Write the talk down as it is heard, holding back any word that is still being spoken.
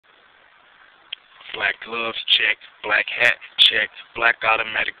Black gloves, check. Black hat, check. Black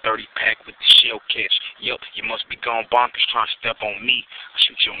automatic 30 pack with the shell catch. Yup, you must be gone bonkers trying to step on me. I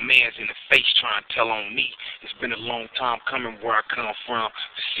shoot your mans in the face trying to tell on me. It's been a long time coming where I come from.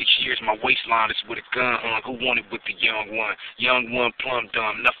 For 6 years my waistline is with a gun on. Who wanted with the young one? Young one plumb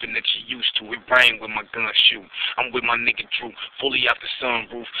dumb, nothing that you used to. It rain with my gun shoot. I'm with my nigga Drew, fully out the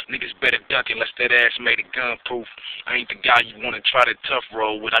sunroof. Niggas better duck it, unless that ass made it gun proof. I ain't the guy you wanna try to tough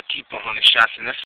roll with. I keep 100 shots and that's